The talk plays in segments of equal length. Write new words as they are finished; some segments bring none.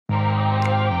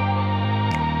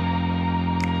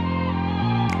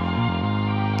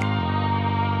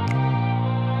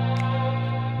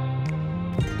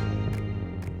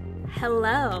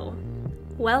Hello.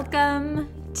 Welcome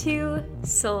to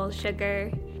Soul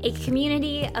Sugar, a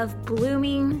community of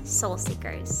blooming soul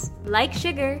seekers, like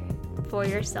sugar for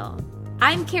your soul.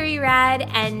 I'm Carrie Rad,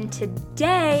 and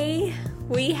today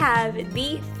we have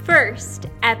the first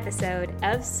episode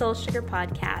of Soul Sugar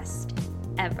Podcast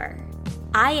ever.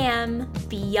 I am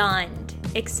beyond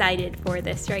excited for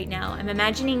this right now. I'm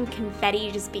imagining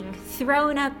confetti just being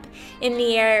thrown up in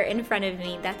the air in front of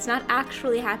me. That's not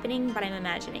actually happening, but I'm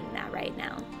imagining that right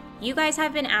now. You guys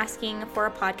have been asking for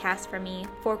a podcast from me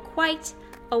for quite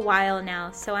a while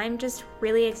now, so I'm just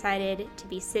really excited to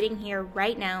be sitting here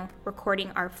right now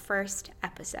recording our first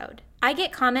episode. I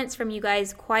get comments from you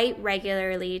guys quite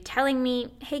regularly telling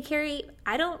me, hey Carrie,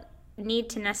 I don't need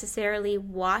to necessarily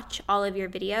watch all of your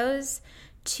videos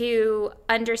to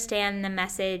understand the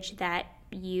message that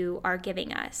you are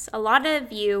giving us. A lot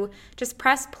of you just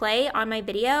press play on my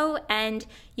video and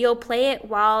you'll play it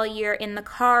while you're in the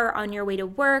car on your way to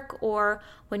work, or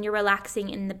when you're relaxing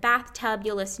in the bathtub,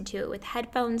 you'll listen to it with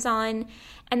headphones on.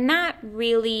 And that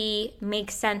really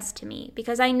makes sense to me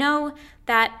because I know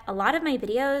that a lot of my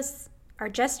videos are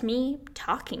just me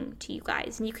talking to you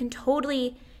guys, and you can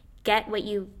totally get what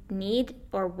you need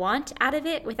or want out of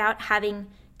it without having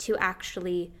to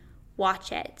actually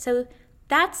watch it. So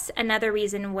that's another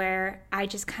reason where I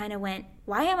just kind of went,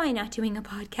 why am I not doing a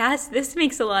podcast? This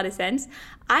makes a lot of sense.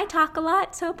 I talk a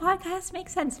lot, so a podcast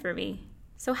makes sense for me.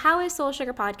 So how is Soul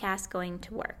Sugar Podcast going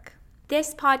to work?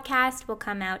 This podcast will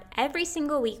come out every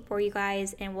single week for you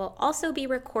guys and will also be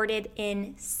recorded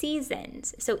in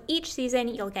seasons. So each season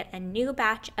you'll get a new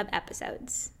batch of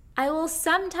episodes. I will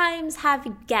sometimes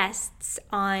have guests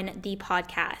on the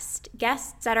podcast,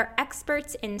 guests that are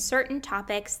experts in certain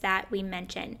topics that we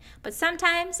mention, but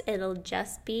sometimes it'll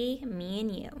just be me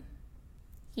and you.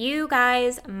 You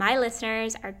guys, my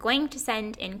listeners, are going to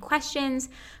send in questions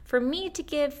for me to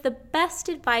give the best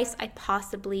advice I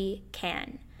possibly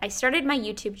can. I started my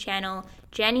YouTube channel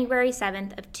January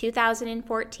 7th of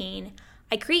 2014.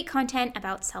 I create content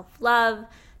about self-love,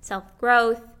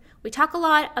 self-growth. We talk a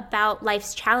lot about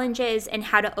life's challenges and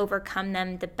how to overcome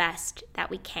them the best that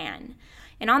we can.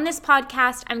 And on this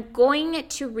podcast, I'm going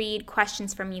to read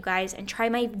questions from you guys and try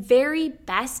my very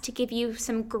best to give you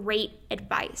some great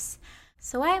advice.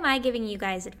 So why am I giving you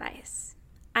guys advice?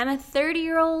 I'm a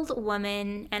 30-year-old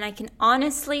woman, and I can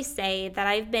honestly say that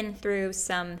I've been through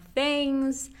some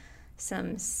things,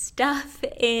 some stuff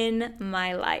in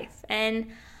my life.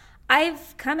 And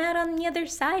I've come out on the other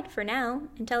side for now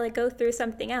until I go through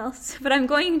something else, but I'm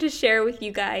going to share with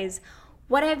you guys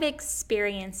what I've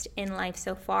experienced in life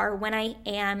so far when I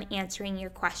am answering your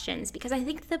questions, because I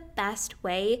think the best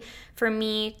way for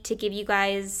me to give you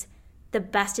guys the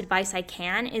best advice I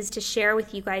can is to share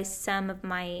with you guys some of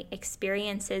my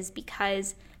experiences,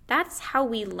 because that's how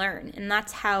we learn and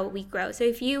that's how we grow. So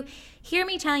if you hear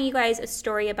me telling you guys a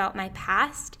story about my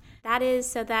past, that is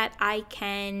so that I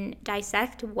can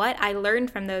dissect what I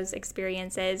learned from those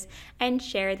experiences and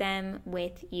share them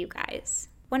with you guys.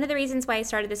 One of the reasons why I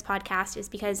started this podcast is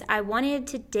because I wanted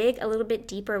to dig a little bit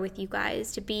deeper with you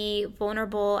guys, to be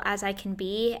vulnerable as I can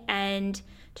be, and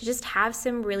to just have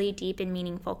some really deep and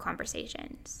meaningful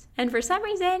conversations. And for some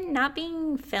reason, not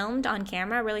being filmed on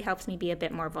camera really helps me be a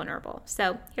bit more vulnerable.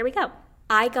 So here we go.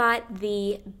 I got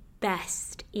the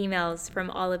best emails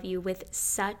from all of you with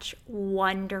such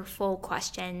wonderful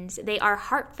questions. They are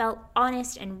heartfelt,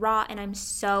 honest, and raw, and I'm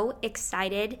so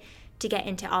excited to get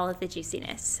into all of the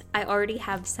juiciness. I already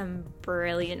have some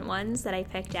brilliant ones that I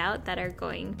picked out that are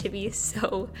going to be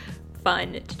so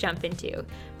fun to jump into.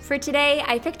 For today,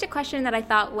 I picked a question that I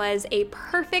thought was a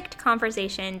perfect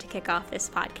conversation to kick off this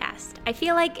podcast. I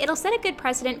feel like it'll set a good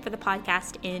precedent for the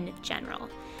podcast in general.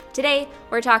 Today,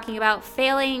 we're talking about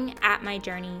failing at my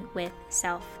journey with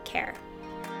self-care.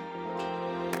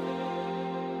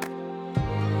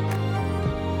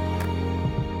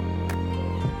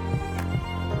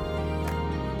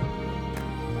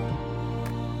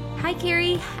 Hi,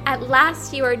 Carrie. At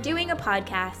last, you are doing a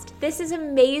podcast. This is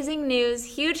amazing news.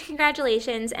 Huge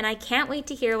congratulations, and I can't wait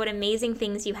to hear what amazing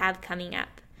things you have coming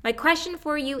up. My question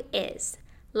for you is,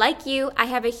 like you, I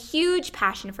have a huge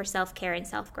passion for self-care and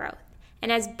self-growth.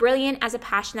 And as brilliant as a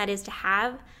passion that is to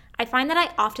have, I find that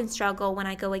I often struggle when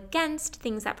I go against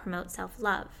things that promote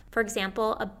self-love. For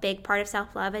example, a big part of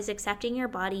self-love is accepting your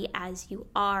body as you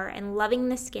are and loving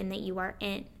the skin that you are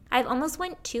in. I've almost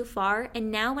went too far,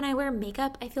 and now when I wear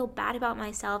makeup, I feel bad about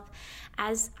myself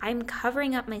as I'm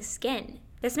covering up my skin.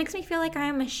 This makes me feel like I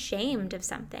am ashamed of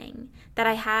something that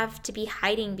I have to be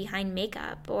hiding behind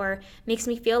makeup, or makes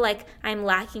me feel like I'm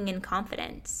lacking in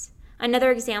confidence.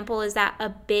 Another example is that a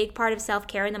big part of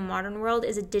self-care in the modern world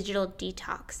is a digital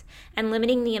detox and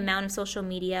limiting the amount of social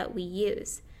media we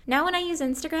use. Now when I use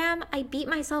Instagram, I beat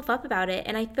myself up about it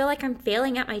and I feel like I'm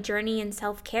failing at my journey in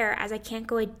self-care as I can't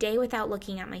go a day without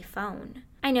looking at my phone.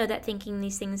 I know that thinking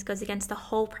these things goes against the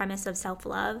whole premise of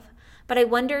self-love, but I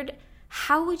wondered,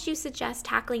 how would you suggest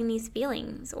tackling these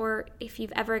feelings, or if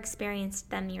you've ever experienced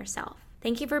them yourself?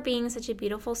 Thank you for being such a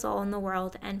beautiful soul in the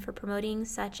world and for promoting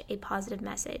such a positive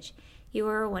message. You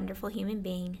are a wonderful human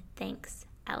being. Thanks,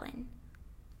 Ellen.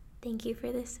 Thank you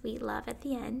for the sweet love at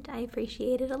the end. I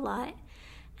appreciate it a lot.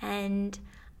 And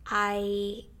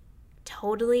I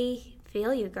totally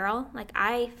feel you, girl. Like,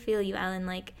 I feel you, Ellen.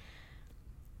 Like,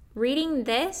 reading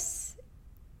this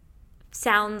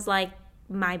sounds like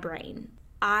my brain.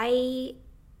 I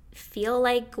feel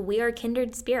like we are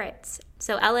kindred spirits.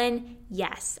 So Ellen,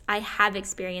 yes, I have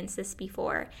experienced this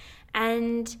before.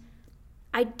 And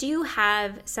I do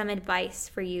have some advice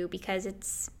for you because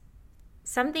it's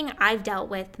something I've dealt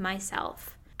with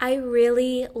myself. I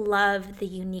really love the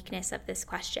uniqueness of this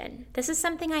question. This is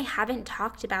something I haven't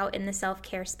talked about in the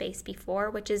self-care space before,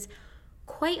 which is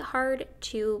quite hard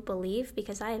to believe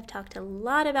because I have talked a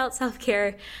lot about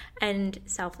self-care and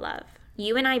self-love.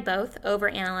 You and I both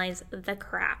overanalyze the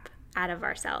crap out of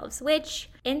ourselves, which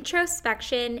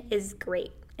introspection is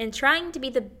great. And trying to be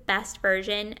the best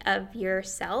version of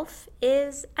yourself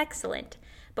is excellent.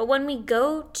 But when we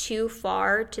go too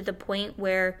far to the point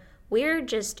where we're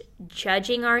just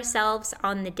judging ourselves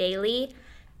on the daily,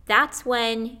 that's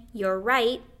when you're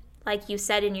right, like you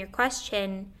said in your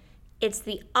question, it's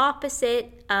the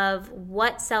opposite of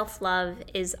what self-love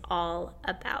is all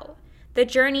about. The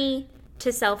journey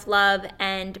to self-love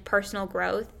and personal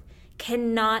growth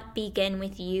cannot begin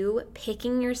with you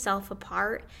picking yourself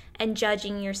apart and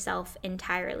judging yourself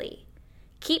entirely.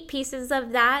 Keep pieces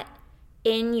of that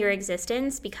in your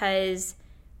existence because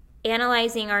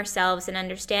analyzing ourselves and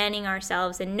understanding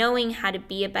ourselves and knowing how to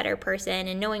be a better person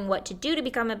and knowing what to do to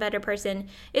become a better person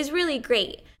is really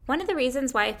great. One of the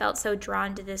reasons why I felt so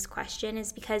drawn to this question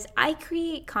is because I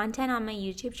create content on my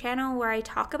YouTube channel where I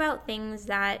talk about things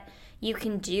that you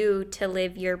can do to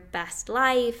live your best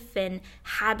life and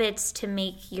habits to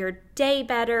make your day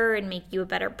better and make you a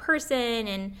better person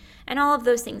and all of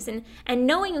those things. And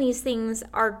knowing these things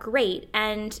are great.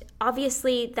 And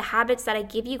obviously the habits that I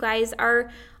give you guys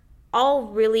are all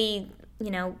really,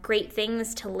 great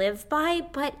things to live by.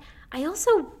 But I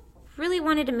also really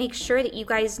wanted to make sure that you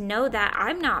guys know that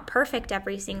I'm not perfect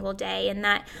every single day and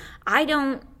that I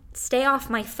don't stay off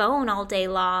my phone all day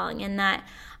long and that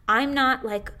I'm not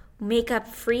like makeup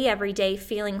free every day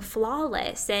feeling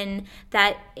flawless and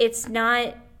that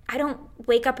I don't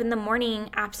wake up in the morning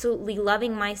absolutely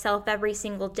loving myself every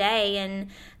single day and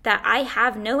that I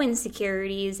have no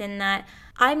insecurities and that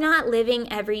I'm not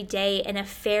living every day in a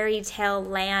fairy tale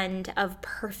land of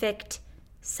perfect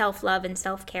self-love and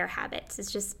self-care habits.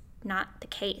 It's just not the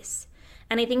case.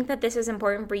 And I think that this is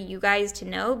important for you guys to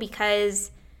know because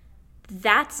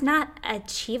that's not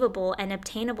achievable and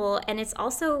obtainable, and it's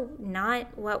also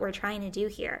not what we're trying to do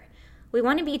here. We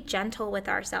want to be gentle with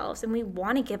ourselves, and we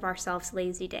want to give ourselves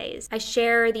lazy days. I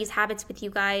share these habits with you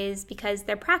guys because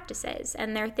they're practices,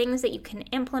 and they're things that you can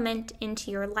implement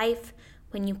into your life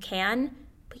when you can,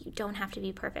 but you don't have to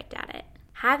be perfect at it.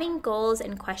 Having goals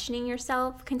and questioning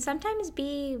yourself can sometimes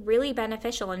be really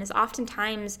beneficial and is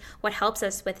oftentimes what helps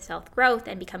us with self-growth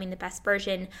and becoming the best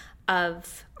version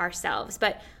of ourselves.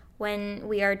 But when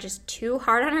we are just too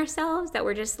hard on ourselves, that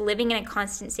we're just living in a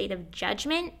constant state of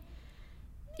judgment,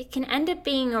 it can end up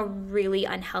being a really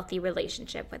unhealthy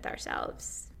relationship with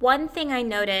ourselves. One thing I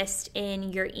noticed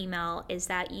in your email is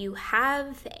that you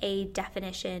have a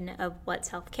definition of what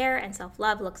self-care and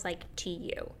self-love looks like to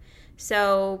you.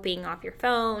 So being off your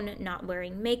phone, not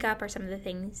wearing makeup are some of the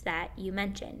things that you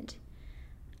mentioned.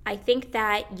 I think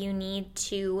that you need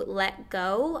to let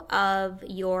go of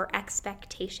your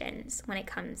expectations when it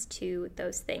comes to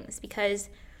those things because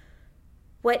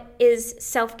what is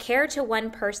self-care to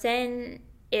one person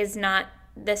is not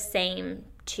the same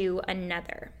to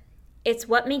another. It's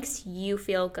what makes you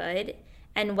feel good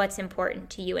and what's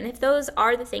important to you. And if those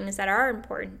are the things that are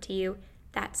important to you,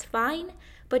 that's fine,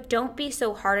 but don't be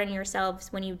so hard on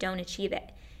yourselves when you don't achieve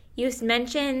it. You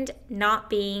mentioned not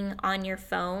being on your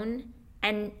phone,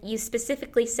 and you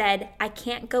specifically said, I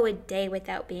can't go a day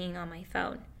without being on my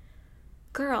phone.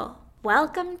 Girl,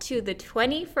 welcome to the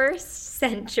 21st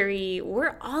century.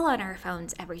 We're all on our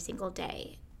phones every single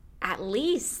day, at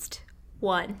least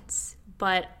once.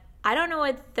 But I don't know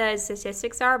what the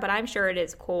statistics are, but I'm sure it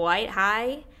is quite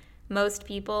high. Most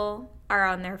people are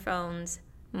on their phones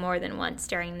more than once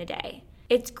during the day.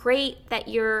 It's great that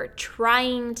you're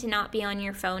trying to not be on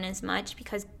your phone as much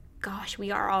because, gosh, we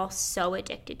are all so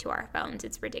addicted to our phones.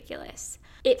 It's ridiculous.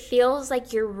 It feels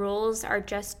like your rules are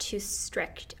just too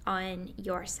strict on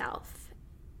yourself.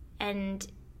 And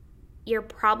you're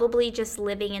probably just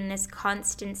living in this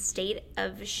constant state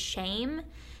of shame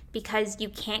because you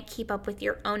can't keep up with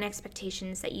your own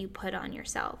expectations that you put on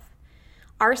yourself.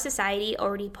 Our society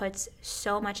already puts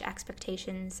so much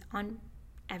expectations on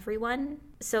everyone.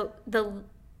 So the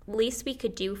least we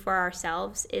could do for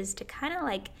ourselves is to kind of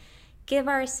like give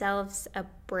ourselves a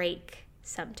break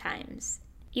sometimes.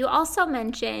 You also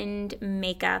mentioned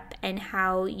makeup and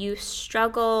how you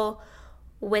struggle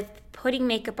with putting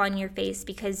makeup on your face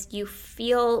because you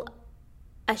feel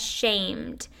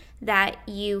ashamed, that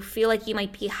you feel like you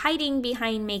might be hiding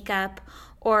behind makeup,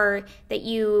 or that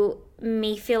you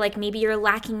may feel like maybe you're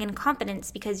lacking in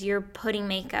confidence because you're putting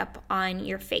makeup on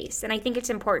your face. And I think it's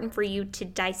important for you to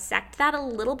dissect that a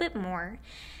little bit more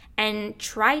and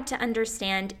try to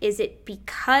understand, is it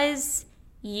because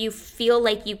you feel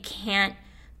like you can't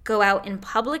go out in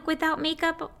public without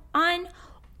makeup on?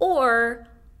 Or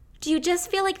do you just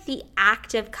feel like the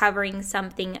act of covering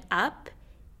something up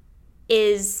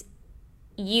is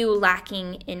you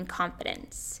lacking in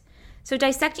confidence? So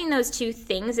dissecting those two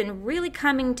things and really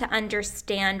coming to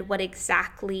understand what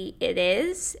exactly it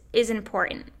is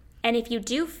important. And if you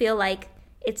do feel like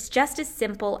it's just as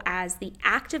simple as the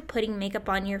act of putting makeup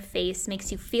on your face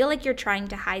makes you feel like you're trying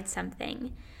to hide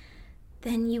something,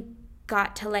 then you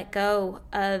got to let go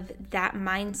of that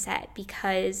mindset,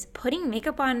 because putting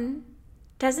makeup on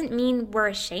doesn't mean we're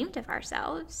ashamed of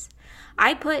ourselves.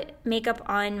 I put makeup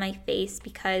on my face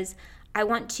because I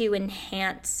want to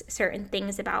enhance certain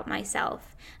things about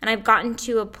myself. And I've gotten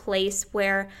to a place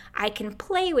where I can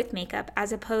play with makeup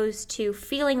as opposed to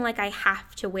feeling like I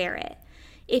have to wear it.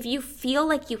 If you feel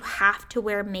like you have to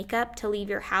wear makeup to leave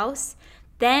your house,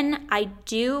 then I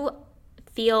do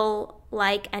feel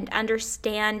like and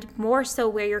understand more so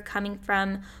where you're coming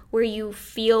from, where you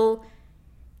feel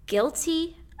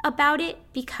guilty about it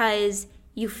because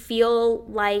you feel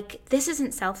like this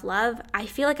isn't self-love. I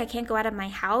feel like I can't go out of my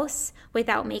house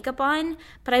without makeup on,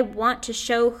 but I want to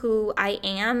show who I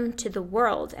am to the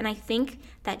world. And I think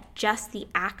that just the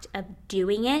act of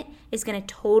doing it is going to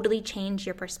totally change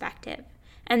your perspective.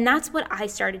 And that's what I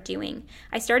started doing.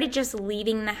 I started just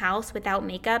leaving the house without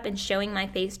makeup and showing my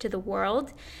face to the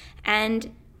world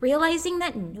and realizing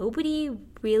that nobody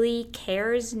really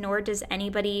cares, nor does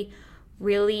anybody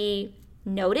really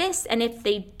notice. And if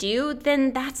they do,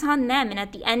 then that's on them. And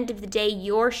at the end of the day,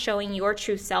 you're showing your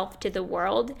true self to the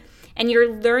world, and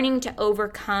you're learning to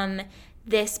overcome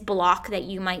this block that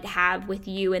you might have with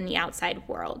you in the outside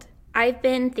world. I've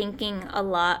been thinking a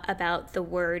lot about the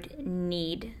word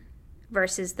need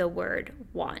versus the word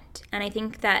want. And I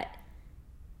think that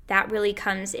really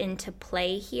comes into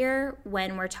play here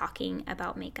when we're talking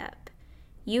about makeup.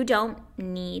 You don't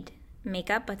need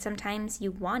makeup, but sometimes you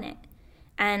want it.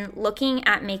 And looking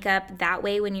at makeup that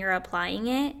way when you're applying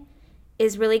it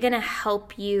is really going to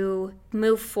help you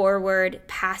move forward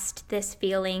past this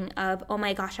feeling of, oh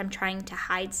my gosh, I'm trying to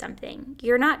hide something.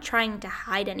 You're not trying to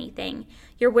hide anything.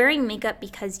 You're wearing makeup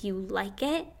because you like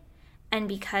it and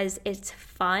because it's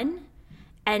fun.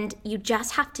 And you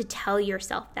just have to tell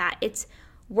yourself that. It's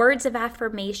words of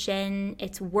affirmation.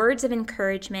 It's words of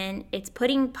encouragement. It's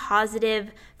putting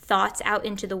positive thoughts out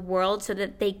into the world so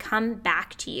that they come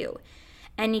back to you.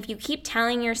 And if you keep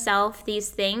telling yourself these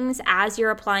things as you're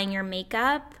applying your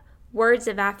makeup, words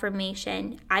of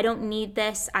affirmation, I don't need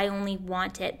this, I only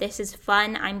want it. This is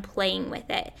fun, I'm playing with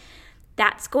it.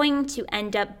 That's going to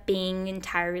end up being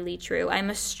entirely true. I'm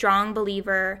a strong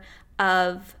believer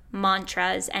of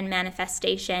mantras and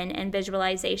manifestation and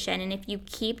visualization. And if you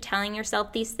keep telling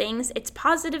yourself these things, it's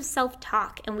positive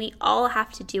self-talk, and we all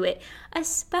have to do it,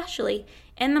 especially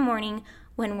in the morning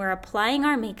when we're applying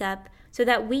our makeup, so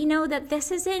that we know that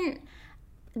this isn't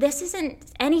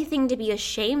anything to be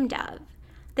ashamed of.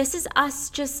 This is us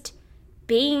just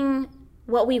being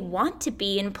what we want to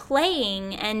be and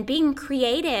playing and being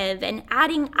creative and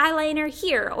adding eyeliner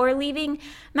here or leaving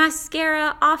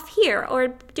mascara off here or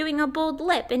doing a bold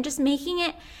lip and just making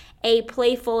it a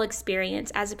playful experience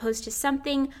as opposed to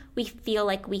something we feel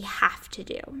like we have to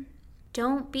do.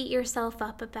 Don't beat yourself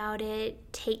up about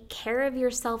it. Take care of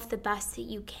yourself the best that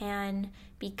you can.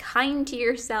 Be kind to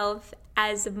yourself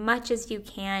as much as you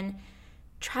can.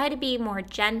 Try to be more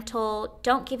gentle.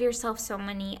 Don't give yourself so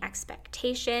many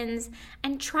expectations,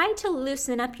 and try to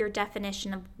loosen up your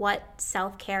definition of what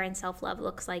self-care and self-love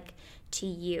looks like to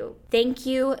you. Thank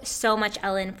you so much,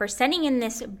 Ellen, for sending in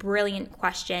this brilliant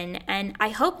question. And I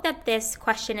hope that this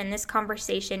question and this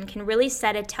conversation can really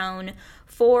set a tone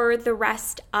for the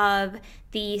rest of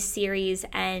the series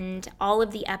and all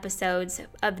of the episodes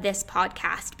of this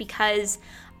podcast, because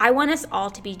I want us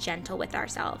all to be gentle with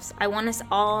ourselves. I want us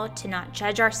all to not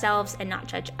judge ourselves and not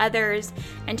judge others,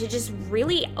 and to just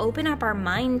really open up our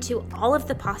mind to all of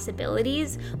the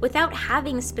possibilities without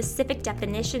having specific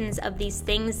definitions of these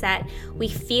things that we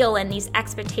feel and these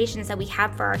expectations that we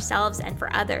have for ourselves and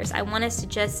for others. I want us to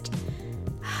just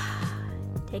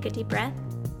take a deep breath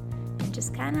and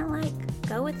just kind of like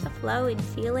go with the flow and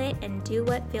feel it and do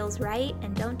what feels right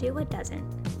and don't do what doesn't.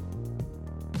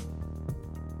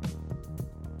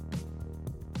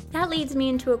 That leads me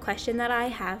into a question that I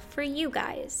have for you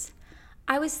guys.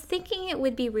 I was thinking it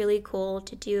would be really cool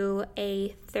to do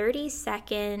a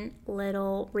 30-second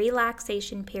little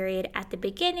relaxation period at the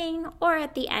beginning or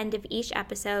at the end of each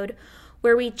episode,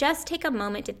 where we just take a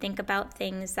moment to think about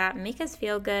things that make us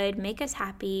feel good, make us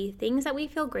happy, things that we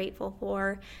feel grateful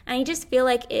for. And I just feel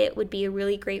like it would be a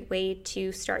really great way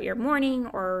to start your morning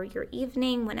or your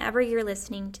evening whenever you're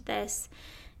listening to this.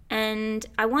 And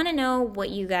I want to know what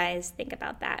you guys think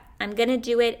about that. I'm going to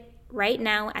do it right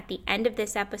now at the end of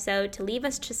this episode to leave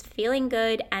us just feeling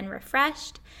good and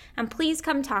refreshed. And please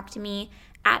come talk to me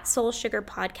at Soul Sugar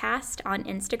Podcast on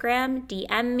Instagram,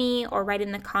 DM me, or write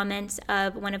in the comments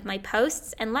of one of my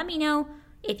posts and let me know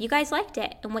if you guys liked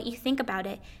it and what you think about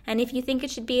it, and if you think it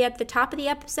should be at the top of the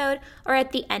episode or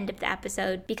at the end of the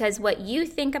episode, because what you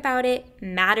think about it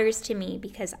matters to me,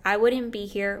 because I wouldn't be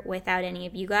here without any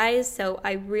of you guys. So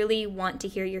I really want to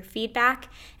hear your feedback,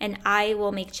 and I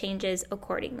will make changes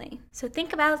accordingly. So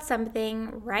think about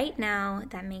something right now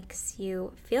that makes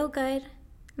you feel good,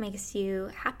 makes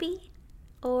you happy,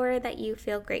 or that you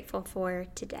feel grateful for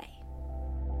today.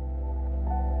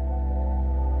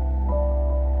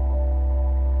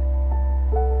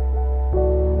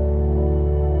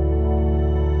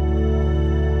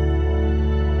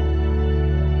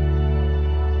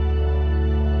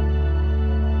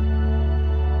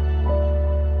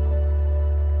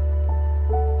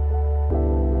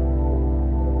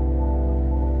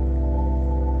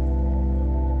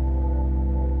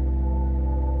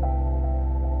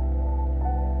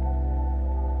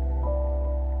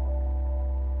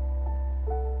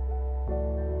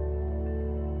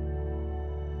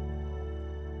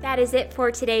 That is it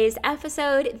for today's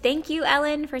episode. Thank you,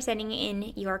 Ellen, for sending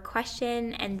in your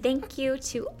question, and thank you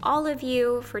to all of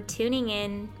you for tuning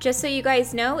in. Just so you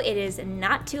guys know, it is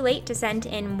not too late to send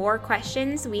in more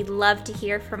questions. We'd love to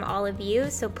hear from all of you,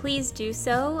 so please do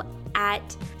so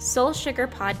at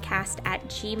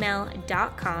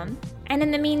soulsugarpodcast@gmail.com. And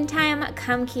in the meantime,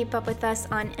 come keep up with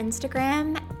us on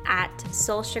Instagram at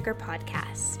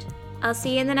soulsugarpodcast. I'll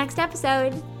see you in the next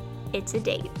episode. It's a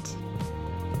date.